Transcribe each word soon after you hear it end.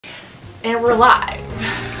And we're live.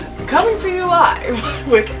 Coming to you live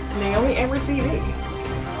with Naomi Amber TV.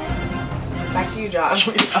 Back to you, John.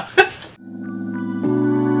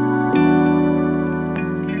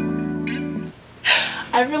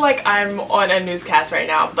 I feel like I'm on a newscast right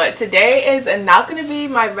now, but today is not going to be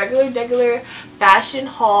my regular fashion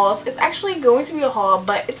hauls. It's actually going to be a haul,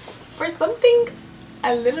 but it's for something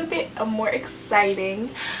a little bit more exciting.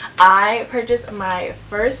 I purchased my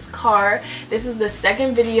first car. This is the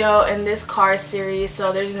second video in this car series,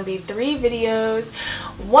 so there's gonna be 3 videos.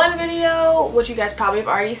 One video, which you guys probably have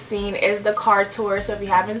already seen, is the car tour, so if you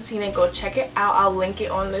haven't seen it, go check it out. I'll link it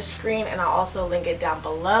on the screen and I'll also link it down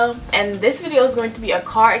below. And this video is going to be a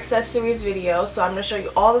car accessories video, so I'm gonna show you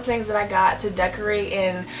all the things that I got to decorate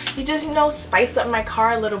and you just, you know, spice up my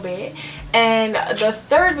car a little bit. And the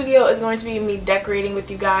third video is going to be me decorating with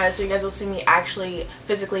you guys, so you guys will see me actually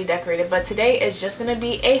physically decorated. But today is just going to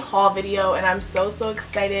be a haul video and I'm so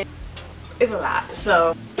excited. It's a lot.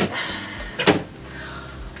 So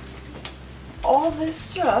all this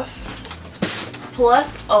stuff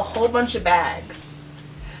plus a whole bunch of bags.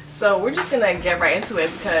 So we're just going to get right into it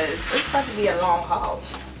because it's about to be a long haul.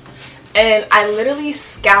 And I literally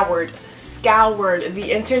scoured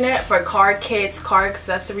the internet for car kits, car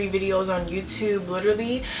accessory videos on YouTube,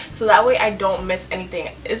 literally, so that way I don't miss anything.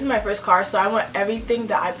 This is my first car, so I want everything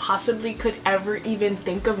that I possibly could ever even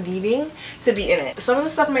think of needing to be in it. Some of the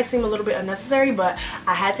stuff might seem a little bit unnecessary, but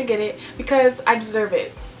I had to get it because I deserve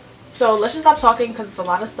it. So let's just stop talking because it's a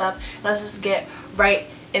lot of stuff. Let's just get right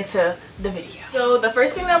into the video. So the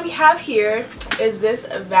first thing that we have here is this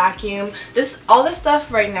vacuum. All this stuff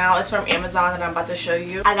right now is from Amazon that I'm about to show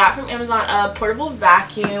you. I got from Amazon a portable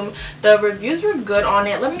vacuum. The reviews were good on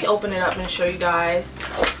it. Let me open it up and show you guys.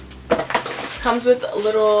 Comes with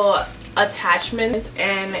little attachments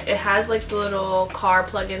and it has like the little car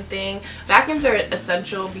plug-in thing. Vacuums are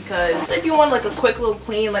essential because if you want like a quick little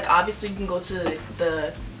clean, like obviously you can go to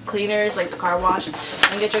the cleaners, like the car wash,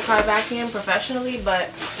 and get your car vacuumed professionally, but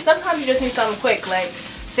sometimes you just need something quick. Like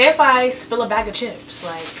say if I spill a bag of chips,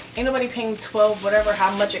 like ain't nobody paying 12 whatever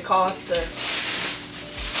how much it costs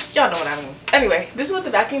to, y'all know what I mean. Anyway, this is what the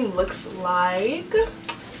vacuum looks like.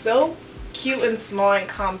 So cute and small and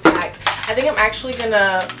compact. I think I'm actually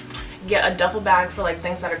gonna get a duffel bag for like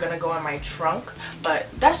things that are gonna go in my trunk, but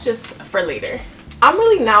that's just for later. I'm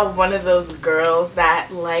really not one of those girls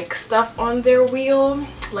that like stuff on their wheel,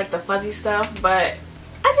 like the fuzzy stuff, but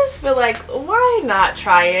I just feel like why not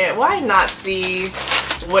try it? Why not see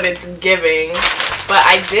what it's giving? But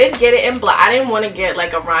I did get it in black. I didn't want to get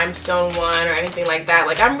like a rhinestone one or anything like that.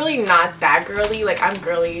 Like I'm really not that girly. Like I'm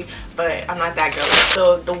girly, but I'm not that girly.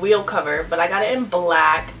 So the wheel cover, but I got it in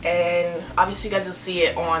black, and obviously you guys will see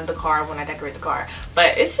it on the car when I decorate the car.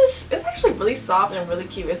 But it's actually really soft and really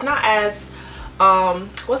cute. It's not as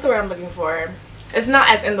what's the word I'm looking for? It's not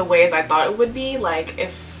as in the way as I thought it would be. Like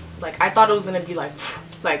I thought it was gonna be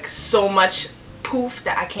like so much poof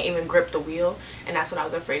that I can't even grip the wheel, and that's what I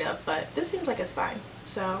was afraid of, but this seems like it's fine,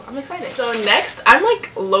 so I'm excited. So next, I'm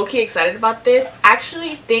like low-key excited about this. I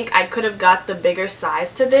actually think I could have got the bigger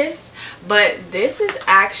size to this, but this is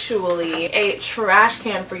actually a trash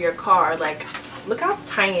can for your car. Like look how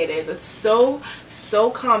tiny it is. It's so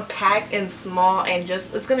compact and small, and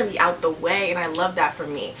just it's gonna be out the way, and I love that for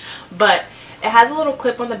me. But it has a little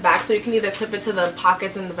clip on the back, so you can either clip it to the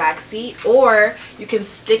pockets in the back seat, or you can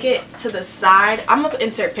stick it to the side. I'm gonna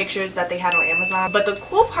insert pictures that they had on Amazon. But the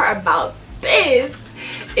cool part about this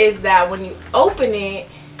is that when you open it,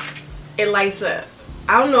 it lights up.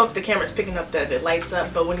 I don't know if the camera's picking up that it lights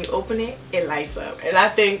up, but when you open it, it lights up. And I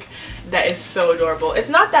think that is so adorable. It's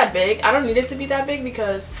not that big. I don't need it to be that big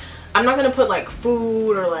because I'm not gonna put like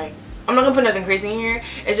food or like, I'm not gonna put nothing crazy in here.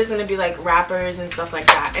 It's just gonna be like wrappers and stuff like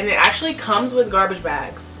that. And it actually comes with garbage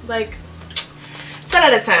bags. Like 10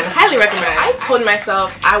 out of 10. Highly recommend. I told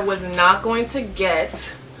myself I was not going to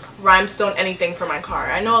get rhinestone anything for my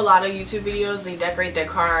car. I know a lot of YouTube videos, they decorate their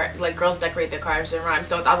car, like girls decorate their cars in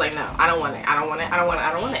rhinestones. I was like, no, I don't want it. I don't want it. I don't want it.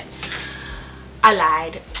 I don't want it. I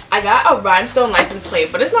lied. I got a rhinestone license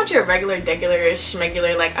plate, but it's not your regular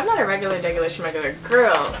schmegular. Like I'm not a regular schmegular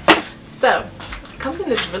girl. So comes in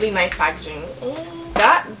this really nice packaging.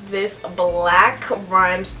 Got this black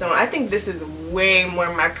rhinestone. I think this is way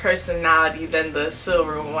more my personality than the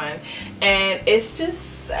silver one, and it's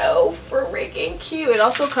just so freaking cute. It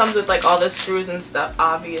also comes with like all the screws and stuff,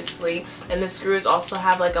 obviously, and the screws also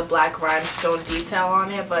have like a black rhinestone detail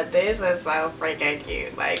on it. But this is so freaking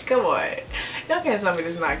cute. Like come on, y'all can't tell me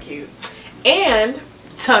this is not cute. And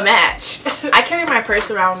to match, I carry my purse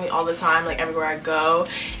around with me all the time, like everywhere I go,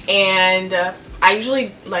 and I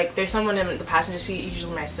usually, like, there's someone in the passenger seat,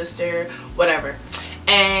 usually my sister, whatever,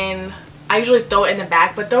 and I usually throw it in the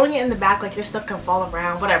back, but throwing it in the back, like, your stuff can fall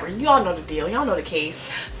around, whatever. You all know the deal. Y'all know the case.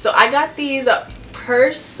 So I got these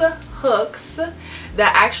purse hooks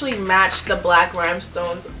that actually match the black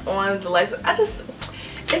rhinestones on the legs.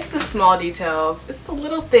 It's the small details. It's the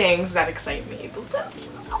little things that excite me. The little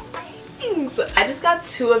things. I just got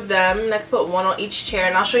 2 of them, and I can put 1 on each chair,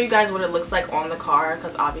 and I'll show you guys what it looks like on the car,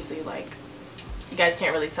 because obviously, like, you guys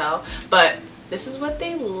can't really tell, but this is what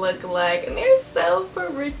they look like, and they're so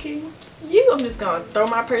freaking cute. I'm just gonna throw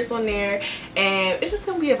my purse on there, and it's just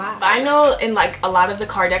gonna be a vibe. I know in like a lot of the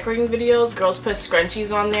car decorating videos, girls put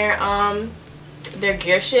scrunchies on their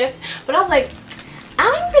gear shift, but I was like, I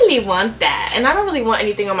don't really want that, and I don't really want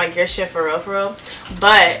anything on my gear shift for real.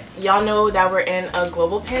 But y'all know that we're in a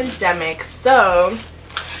global pandemic, so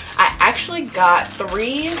I actually got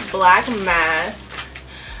 3 black masks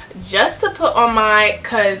just to put on my,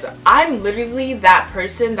 cause I'm literally that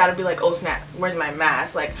person that'll be like, oh snap, where's my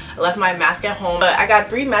mask? Like, I left my mask at home, but I got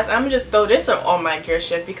 3 masks, and I'm gonna just throw this on my gear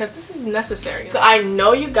shift because this is necessary. So I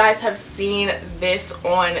know you guys have seen this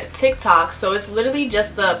on TikTok. So it's literally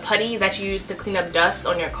just the putty that you use to clean up dust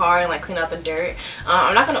on your car and like clean out the dirt.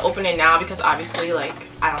 I'm not gonna open it now because obviously, like,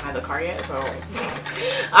 I don't have the car yet, so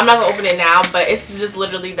I'm not gonna open it now, but it's just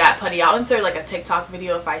literally that putty. I'll insert like a TikTok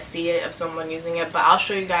video if I see it of someone using it, but I'll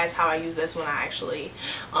show you guys how I use this when I actually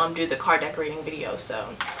do the car decorating video. So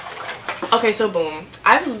okay, so boom,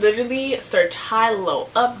 I've literally searched high, low,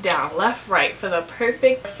 up, down, left, right for the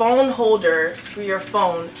perfect phone holder for your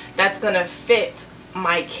phone that's gonna fit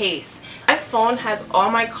my case. My phone has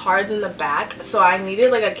all my cards in the back, so I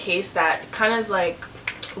needed like a case that kind of is like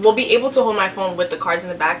will be able to hold my phone with the cards in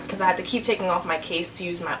the back, because I had to keep taking off my case to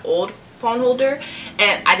use my old phone holder,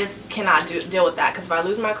 and I just cannot deal with that, because if I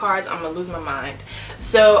lose my cards, I'm gonna lose my mind.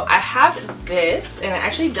 So I have this, and it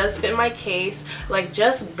actually does fit my case, like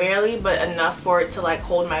just barely, but enough for it to like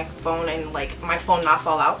hold my phone and like my phone not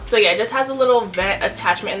fall out. So yeah, it just has a little vent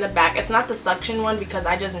attachment in the back. It's not the suction one, because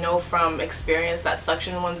I just know from experience that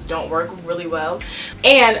suction ones don't work really well.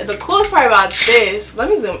 And the coolest part about this, let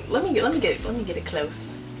me zoom, let me get it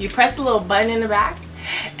close. You press the little button in the back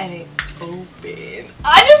and it opens.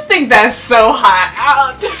 I just think that's so hot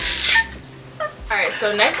out. Alright,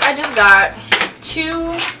 so next I just got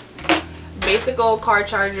 2 basic old car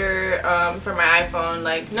charger for my iPhone.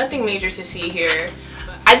 Like, nothing major to see here.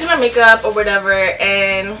 I do my makeup or whatever,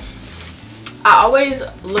 and I always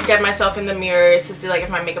look at myself in the mirrors to see like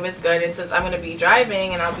if my makeup is good, and since I'm going to be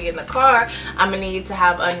driving and I'll be in the car, I'm going to need to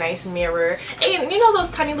have a nice mirror. And you know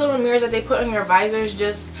those tiny little mirrors that they put on your visors,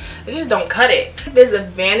 they just don't cut it. There's a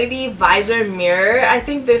vanity visor mirror. I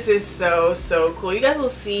think this is so cool. You guys will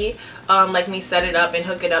see like me set it up and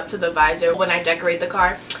hook it up to the visor when I decorate the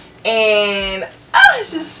car, and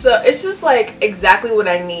it's just like exactly what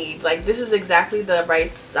I need. Like, this is exactly the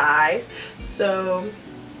right size, so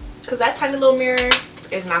because that tiny little mirror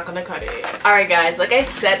is not gonna cut it. Alright guys, like I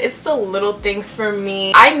said, it's the little things for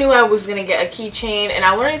me. I knew I was gonna get a keychain, and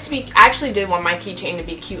I wanted it to be, I actually did want my keychain to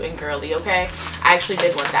be cute and girly, okay? I actually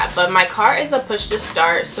did want that, but my car is a push to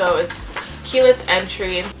start, so it's keyless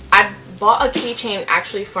entry. I bought a keychain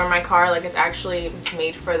actually for my car, like it's actually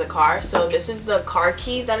made for the car. So this is the car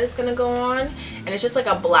key that is gonna go on, and it's just like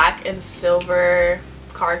a black and silver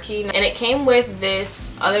car key, and it came with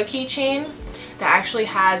this other keychain that actually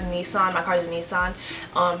has Nissan. My car is a Nissan.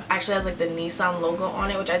 Actually has like the Nissan logo on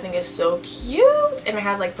it, which I think is so cute, and it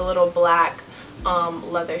has like the little black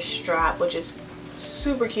leather strap, which is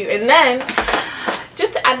super cute. And then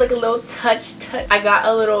just to add like a little touch, I got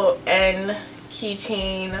a little N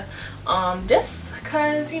keychain, just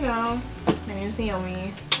because, you know, my name is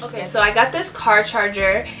Naomi. Okay, so I got this car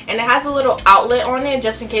charger, and it has a little outlet on it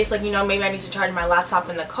just in case, like, you know, maybe I need to charge my laptop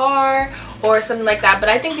in the car or something like that. But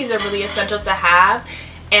I think these are really essential to have,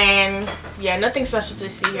 and yeah, nothing special to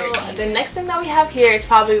see here. The next thing that we have here is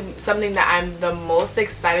probably something that I'm the most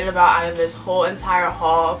excited about out of this whole entire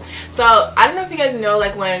haul. So I don't know if you guys know,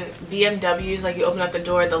 like when BMWs, like you open up the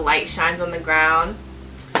door, the light shines on the ground.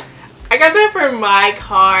 I got that for my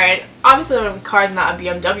car, and obviously my car is not a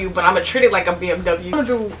BMW, but I'm gonna treat it like a BMW. I'm gonna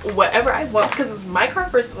do whatever I want because it's my car.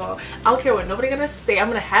 First of all, I don't care what nobody gonna say. I'm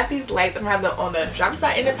gonna have these lights. I'm gonna have them on the driver's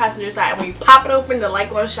side and the passenger side, and when you pop it open, the light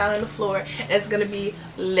gonna shine on the floor, and it's gonna be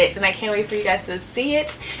lit. And I can't wait for you guys to see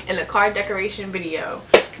it in the car decoration video.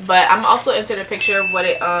 But I'm also insert a picture of what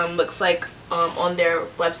it looks like on their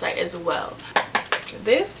website as well.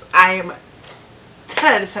 This I am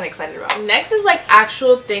 10 out of 10 excited about. Next is like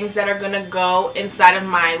actual things that are gonna go inside of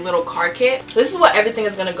my little car kit. This is what everything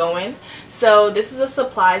is gonna go in. So this is a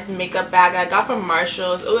supplies makeup bag I got from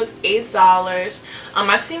Marshall's. It was $8.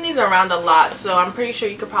 I've seen these around a lot, so I'm pretty sure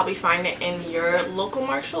you could probably find it in your local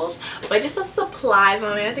Marshall's. But just the supplies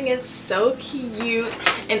on it, I think it's so cute.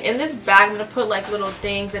 And in this bag I'm gonna put like little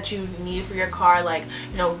things that you need for your car, like,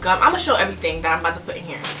 you know, gum. I'm gonna show everything that I'm about to put in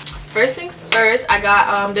here. First things first, I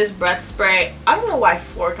got this breath spray. I don't know why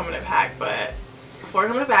 4 come in a pack, but 4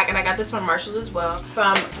 come in a pack. And I got this from Marshall's as well,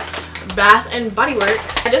 from Bath and Body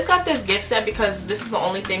Works. I just got this gift set because this is the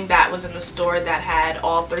only thing that was in the store that had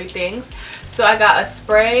all 3 things. So I got a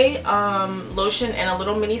spray, lotion, and a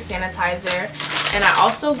little mini sanitizer. And I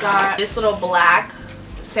also got this little black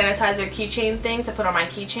sanitizer keychain thing to put on my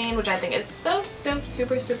keychain, which I think is so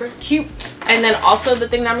super cute. And then also the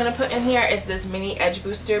thing that I'm gonna put in here is this mini edge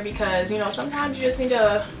booster, because you know sometimes you just need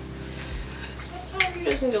a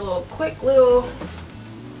quick little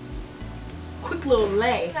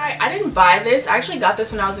lay. I didn't buy this. I actually got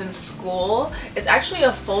this when I was in school. It's actually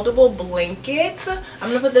a foldable blanket. I'm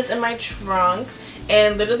gonna put this in my trunk.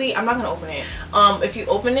 And literally, I'm not gonna open it. If you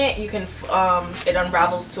open it, you can it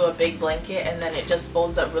unravels to a big blanket, and then it just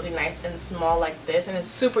folds up really nice and small like this, and it's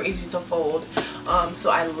super easy to fold.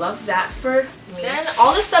 So I love that for me. Then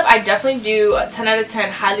all this stuff I definitely do 10 out of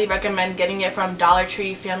 10. Highly recommend getting it from Dollar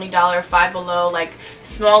Tree, Family Dollar, Five Below, like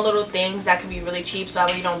small little things that can be really cheap, so that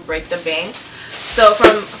way you don't break the bank. So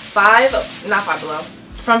from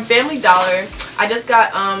from Family Dollar, I just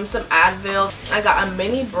got some Advil. I got a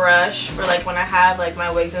mini brush for like when I have like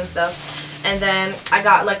my wigs and stuff, and then I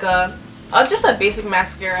got like just a basic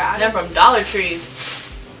mascara. And then from Dollar Tree,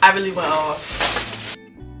 I really went off.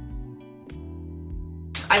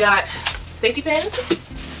 I got safety pins,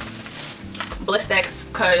 Blistex,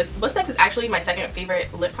 because Blistex is actually my second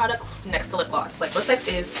favorite lip product next to lip gloss. Like Blistex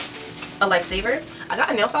is a lifesaver. I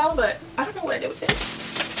got a nail file, but I don't know what I did with it.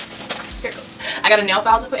 Here it goes. I got a nail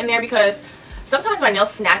file to put in there because sometimes my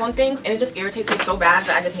nails snag on things and it just irritates me so bad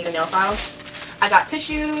that I just need a nail file. I got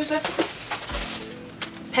tissues,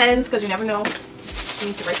 pens, because you never know, you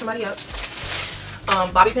need to write somebody up,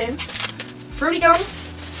 bobby pins, fruity gum,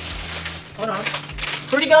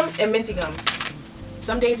 fruity gum and minty gum.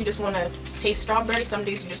 Some days you just want to taste strawberry, some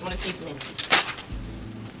days you just want to taste mint.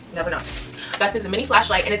 Never know. Got this mini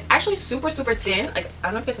flashlight, and it's actually super thin. Like, I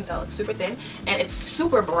don't know if you guys can tell, it's super thin and it's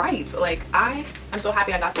super bright. Like, I'm so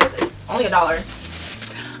happy I got this. It's only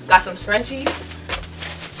 $1. Got some scrunchies,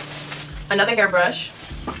 another hairbrush,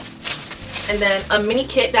 and then a mini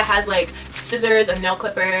kit that has like scissors, a nail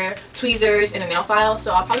clipper, tweezers, and a nail file.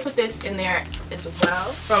 So I'll probably put this in there as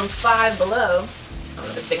well. From Five Below, I don't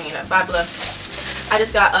know if it's picking it up. Five Below, I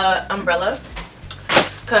just got a umbrella,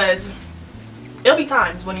 because it'll be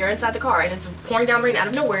times when you're inside the car and it's pouring down rain out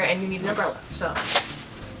of nowhere and you need an umbrella. So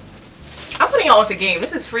I'm putting y'all into game.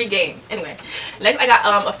 This is free game. Anyway, next I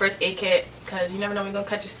got a first aid kit, because you never know when you're gonna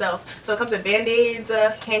cut yourself. So it comes with band-aids,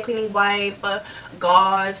 hand cleaning wipe,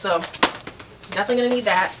 gauze. So definitely gonna need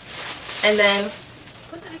that. And then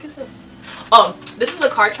what the heck is this? Oh, this is a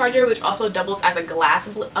car charger, which also doubles as a glass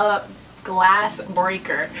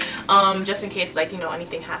breaker, just in case, like, you know,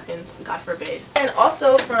 anything happens, God forbid. And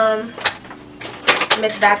also from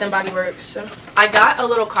Miss Bath and Body Works, I got a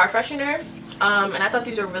little car freshener, and I thought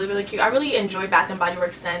these were really cute. I really enjoy Bath and Body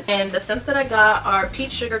Works scents, and the scents that I got are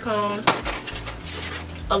peach sugar cone,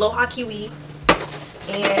 aloha kiwi,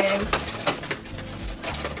 and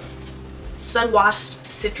sun washed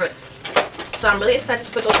citrus. So I'm really excited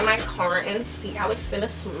to put those in my car and see how it's finna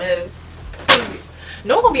smell.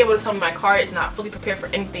 No one will be able to tell me my car is not fully prepared for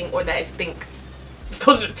anything, or that it stink.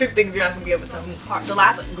 Those are the 2 things you're not going to be able to tell me. The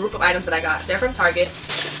last group of items that I got, they're from Target.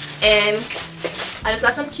 And I just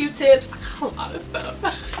got some Q-tips. I got a lot of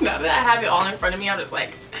stuff. Now that I have it all in front of me, I'm just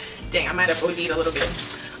like, dang, I might have OD'd a little bit.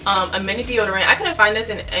 A mini deodorant. I couldn't find this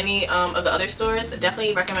in any of the other stores.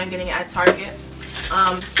 Definitely recommend getting it at Target.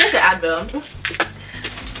 Here's the Advil.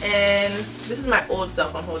 And this is my old cell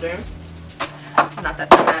phone holder. Not that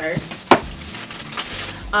that matters.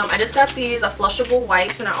 I just got these flushable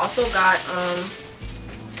wipes, and I also got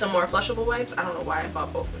some more flushable wipes. I don't know why I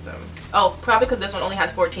bought both of them. Oh, probably because this one only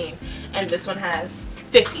has 14 and this one has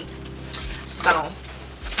 50. So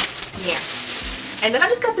yeah. And then I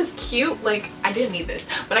just got this cute, like, I didn't need this,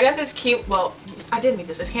 but I got this cute, well, I did need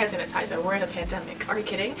this. It's hand sanitizer. We're in a pandemic. Are you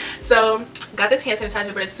kidding? So got this hand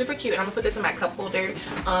sanitizer, but it's super cute, and I'm gonna put this in my cup holder.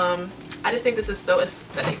 I just think this is so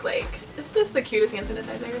aesthetic. Like, is this the cutest hand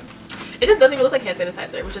sanitizer? It just doesn't even look like hand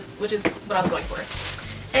sanitizer, which is what I was going for.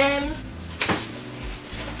 And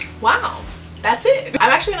wow, that's it. I'm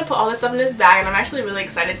actually gonna put all this stuff in this bag, and I'm actually really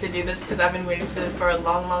excited to do this because I've been waiting to do this for a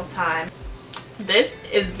long time. This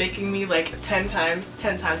is making me like 10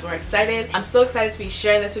 times more excited. I'm so excited to be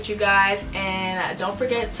sharing this with you guys, and don't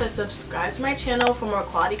forget to subscribe to my channel for more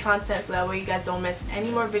quality content so that way you guys don't miss any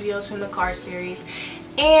more videos from the car series,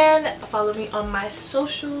 and follow me on my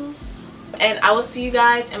socials, and I will see you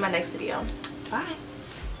guys in my next video. Bye.